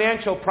with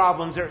financial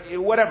problems or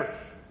whatever.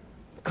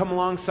 Come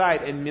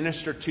alongside and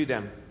minister to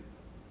them.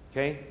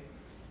 Okay?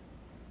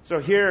 So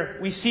here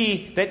we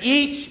see that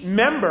each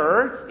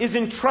member is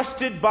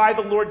entrusted by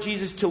the Lord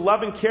Jesus to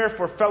love and care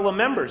for fellow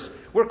members.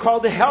 We're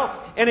called to help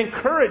and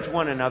encourage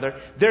one another.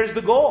 There's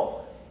the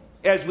goal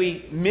as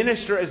we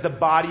minister as the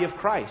body of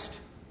Christ.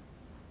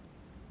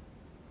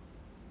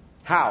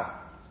 How?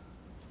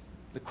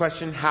 The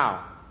question,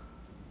 how?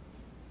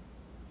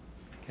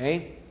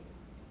 Okay?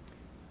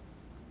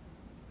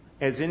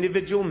 As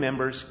individual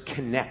members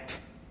connect.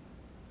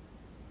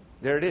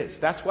 There it is.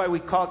 That's why we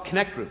call it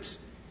connect groups.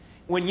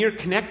 When you're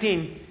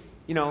connecting,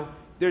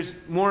 there's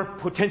more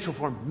potential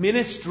for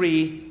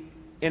ministry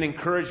and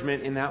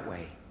encouragement in that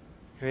way.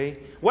 Okay?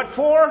 What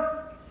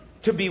for?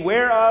 To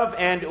beware of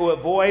and to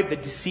avoid the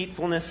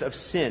deceitfulness of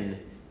sin.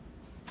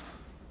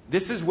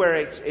 This is where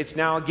it's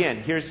now again.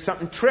 Here's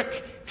something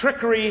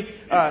trickery.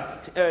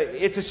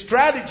 It's a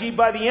strategy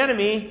by the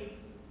enemy,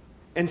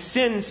 and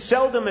sin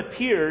seldom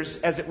appears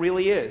as it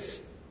really is.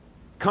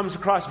 Comes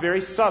across very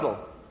subtle.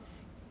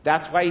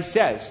 That's why he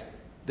says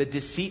the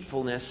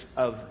deceitfulness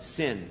of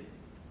sin.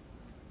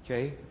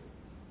 Okay?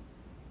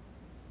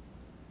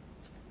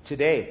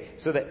 Today,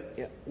 so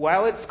that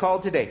while it's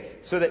called today,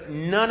 so that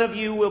none of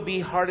you will be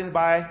hardened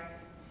by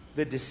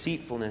the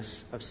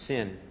deceitfulness of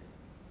sin.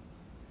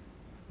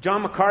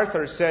 John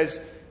MacArthur says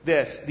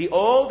this: the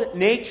old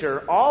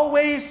nature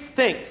always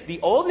thinks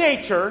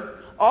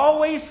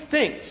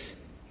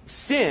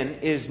sin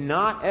is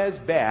not as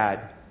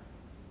bad,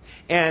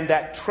 and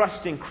that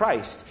trusting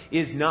Christ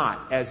is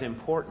not as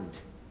important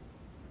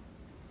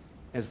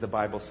as the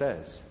Bible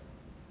says.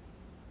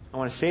 I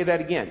want to say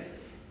that again.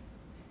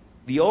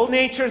 The old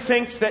nature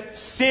thinks that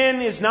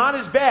sin is not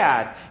as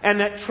bad,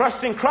 and that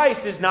trusting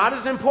Christ is not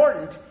as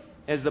important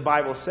as the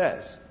Bible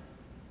says.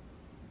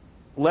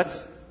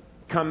 Let's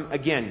come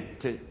again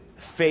to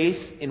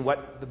faith in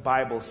what the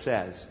Bible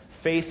says,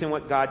 faith in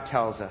what God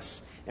tells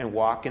us, and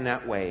walk in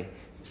that way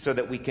so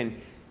that we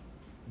can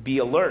be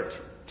alert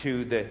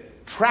to the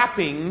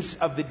trappings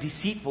of the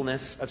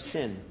deceitfulness of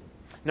sin.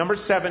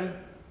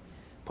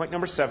 Point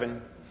number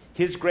 7,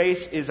 His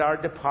grace is our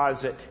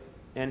deposit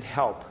and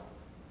help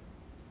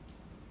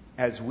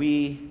as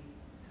we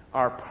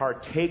are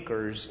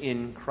partakers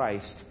in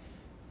Christ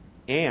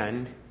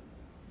and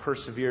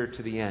persevere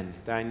to the end.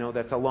 I know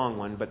that's a long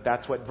one, but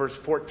that's what verse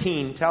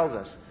 14 tells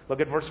us. Look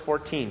at verse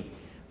 14.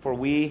 For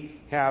we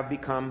have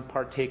become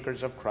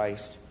partakers of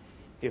Christ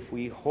if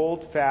we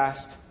hold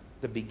fast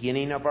the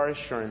beginning of our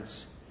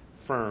assurance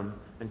firm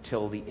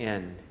until the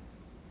end.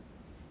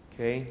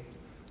 Okay?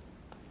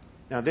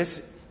 Now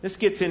this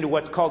gets into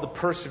what's called the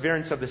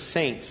perseverance of the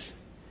saints.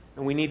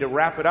 And we need to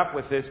wrap it up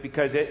with this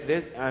because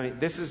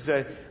this is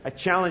a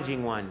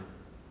challenging one.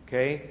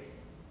 Okay?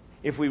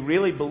 If we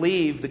really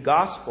believe the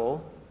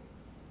gospel,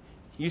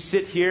 you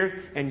sit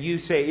here and you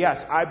say,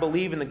 yes, I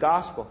believe in the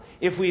gospel.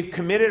 If we've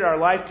committed our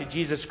life to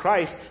Jesus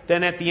Christ,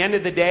 then at the end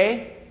of the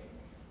day,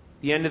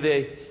 the end of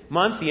the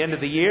month, the end of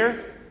the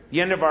year,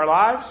 the end of our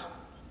lives,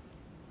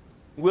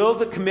 will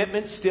the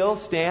commitment still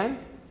stand?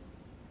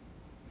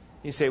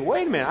 You say,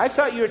 wait a minute, I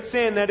thought you were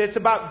saying that it's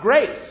about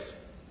grace,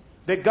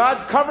 that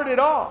God's covered it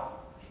all.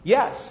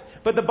 Yes,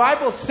 but the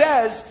Bible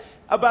says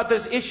about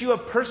this issue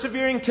of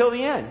persevering till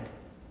the end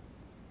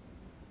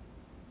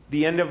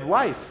of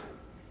life.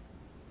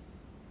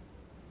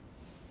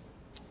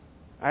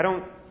 I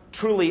don't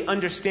truly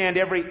understand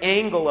every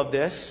angle of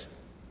this,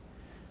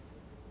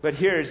 but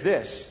here's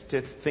this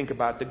to think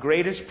about. The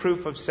greatest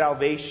proof of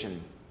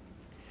salvation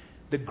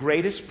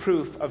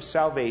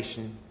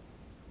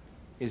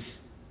is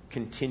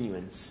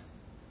continuance.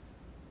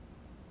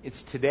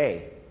 It's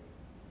today.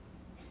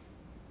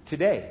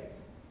 Today.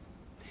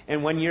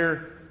 And when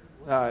you're,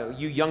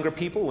 you younger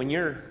people, when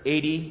you're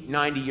 80,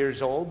 90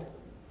 years old,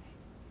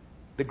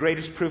 the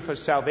greatest proof of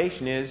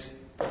salvation is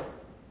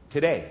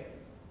today,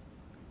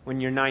 when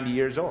you're 90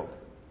 years old.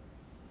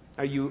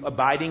 Are you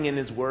abiding in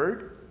His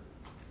Word?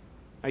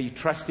 Are you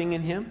trusting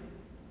in Him?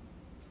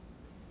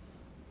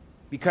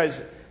 Because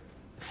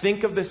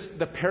think of this,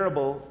 the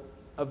parable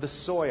of the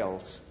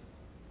soils.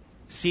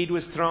 Seed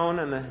was thrown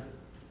on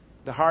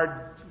the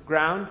hard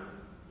ground,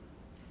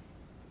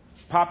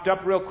 popped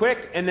up real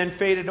quick, and then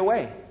faded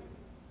away.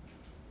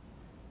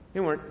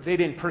 They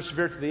didn't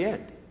persevere to the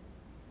end.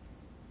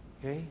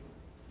 Okay?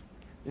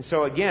 And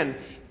so again,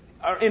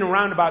 in a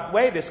roundabout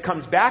way, this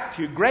comes back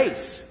to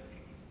grace.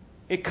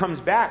 It comes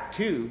back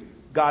to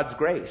God's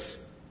grace.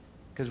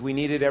 Because we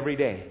need it every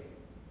day.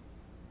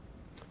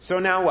 So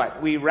now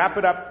what? We wrap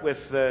it up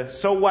with the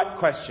so what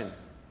question.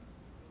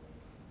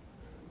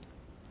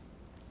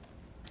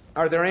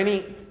 Are there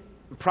any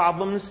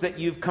problems that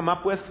you've come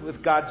up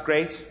with God's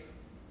grace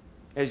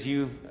as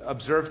you've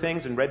observed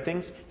things and read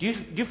things? Do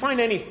you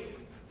find any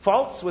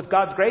faults with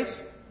God's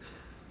grace?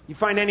 You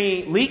find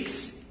any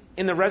leaks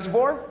in the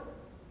reservoir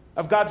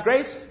of God's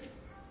grace?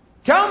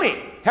 Tell me,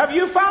 have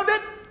you found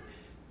it?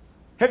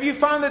 Have you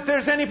found that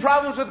there's any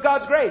problems with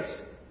God's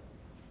grace?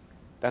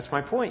 That's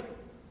my point.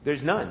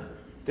 There's none.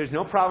 There's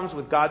no problems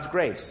with God's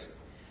grace.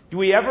 Do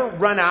we ever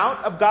run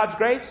out of God's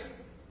grace?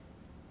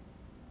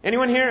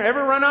 Anyone here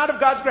ever run out of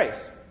God's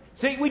grace?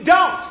 See, we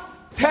don't.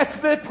 That's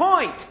the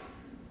point.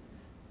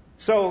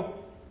 So,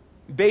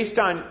 based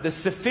on the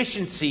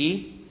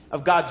sufficiency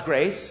of God's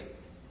grace,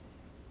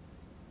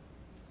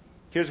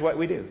 here's what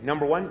we do.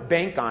 Number one,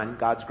 bank on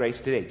God's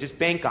grace today. Just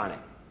bank on it.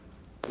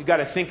 You've got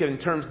to think that in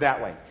terms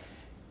that way.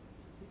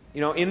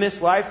 In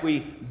this life, we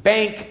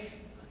bank,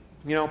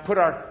 put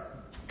our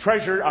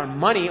treasure, our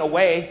money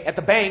away at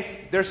the bank.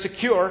 They're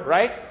secure,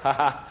 right?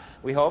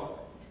 We hope.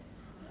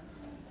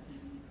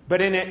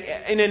 But in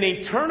an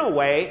eternal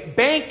way,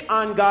 bank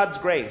on God's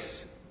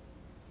grace.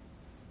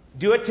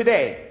 Do it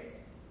today.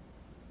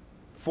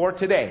 for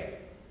today.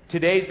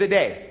 Today's the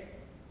day.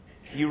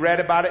 You read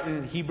about it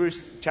in Hebrews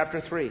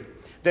chapter 3.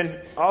 Then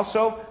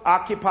also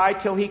occupy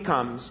till he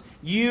comes.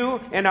 You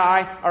and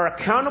I are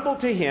accountable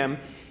to him,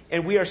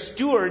 and we are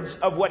stewards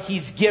of what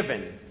he's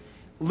given.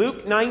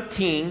 Luke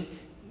 19,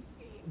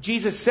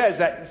 Jesus says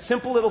that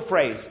simple little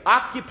phrase,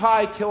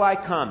 occupy till I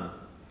come.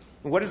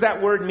 And what does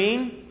that word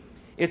mean?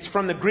 It's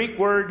from the Greek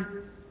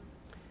word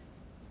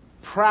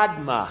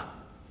pragma.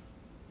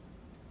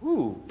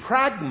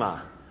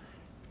 Pragma.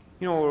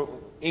 You know,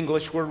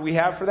 English word we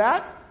have for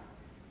that?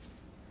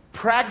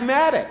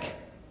 Pragmatic.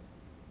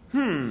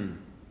 Now,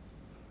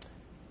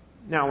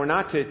 we're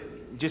not to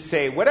just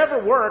say,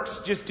 whatever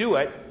works, just do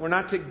it. We're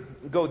not to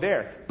go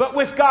there. But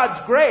with God's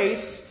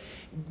grace,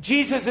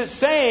 Jesus is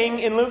saying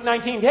in Luke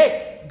 19,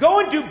 hey, go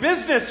and do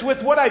business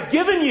with what I've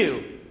given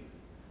you.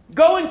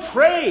 Go and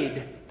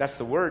trade. That's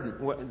the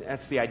word.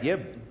 That's the idea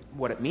of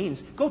what it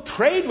means. Go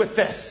trade with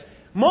this.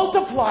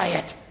 Multiply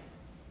it.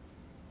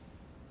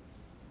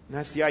 And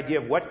that's the idea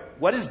of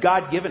what has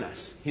God given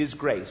us? His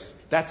grace.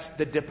 That's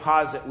the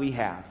deposit we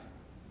have.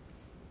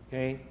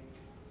 Okay?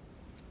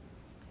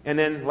 And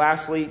then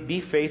lastly,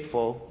 be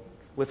faithful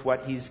with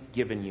what he's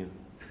given you.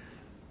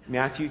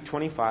 Matthew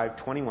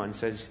 25:21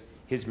 says,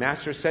 his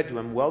master said to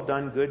him, well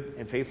done, good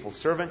and faithful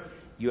servant.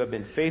 You have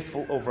been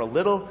faithful over a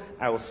little.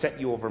 I will set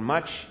you over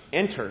much.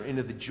 Enter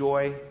into the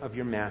joy of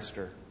your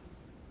master.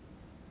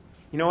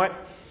 You know what?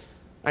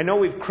 I know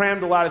we've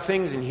crammed a lot of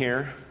things in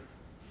here,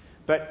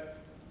 but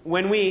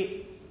when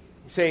we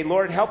say,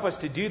 Lord, help us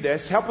to do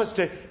this, help us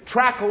to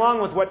track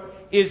along with what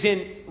is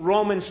in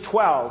Romans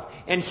 12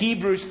 and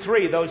Hebrews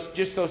 3, those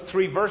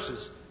 3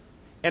 verses,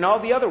 and all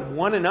the other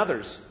one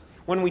another's.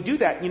 When we do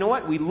that, you know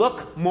what? We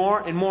look more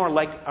and more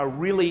like a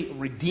really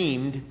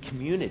redeemed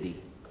community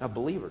of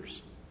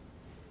believers.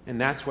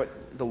 And that's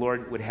what the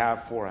Lord would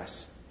have for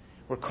us.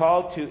 We're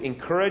called to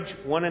encourage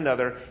one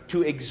another,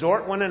 to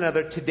exhort one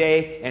another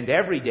today and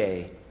every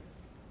day.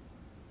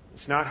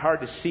 It's not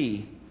hard to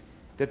see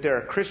that there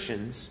are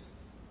Christians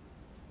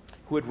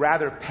who would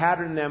rather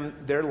pattern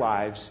their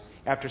lives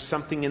after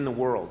something in the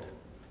world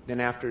than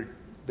after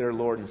their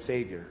Lord and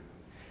Savior.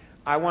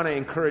 I want to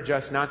encourage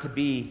us not to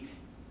be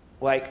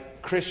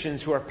like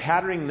Christians who are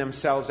patterning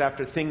themselves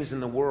after things in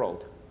the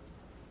world.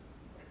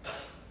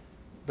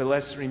 But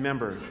let's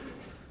remember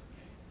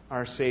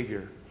our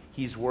Savior.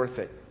 He's worth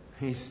it.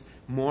 He's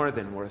more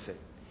than worth it.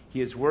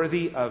 He is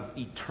worthy of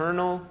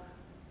eternal,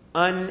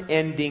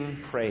 unending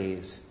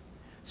praise.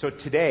 So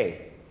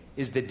today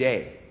is the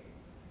day.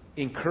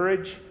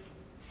 Encourage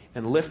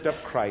and lift up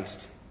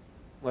Christ.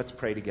 Let's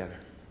pray together.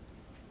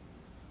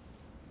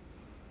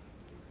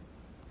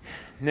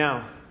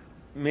 Now,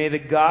 may the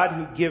God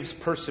who gives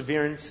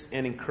perseverance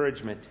and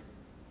encouragement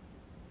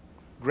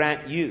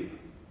grant you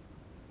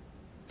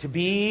to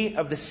be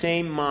of the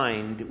same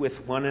mind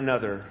with one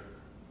another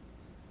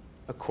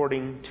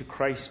according to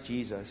Christ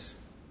Jesus,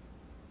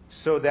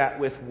 so that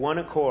with one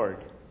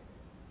accord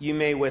you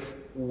may with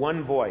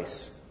one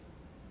voice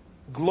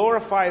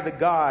glorify the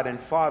God and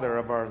Father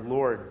of our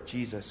Lord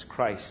Jesus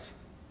Christ.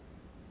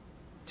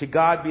 To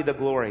God be the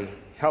glory.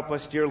 Help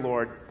us, dear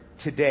Lord,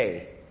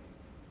 today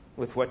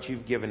with what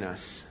you've given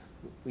us.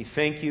 We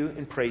thank you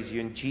and praise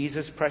you in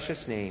Jesus'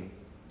 precious name.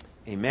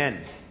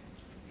 Amen.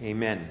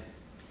 Amen.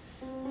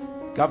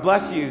 God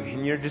bless you,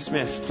 and you're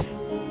dismissed.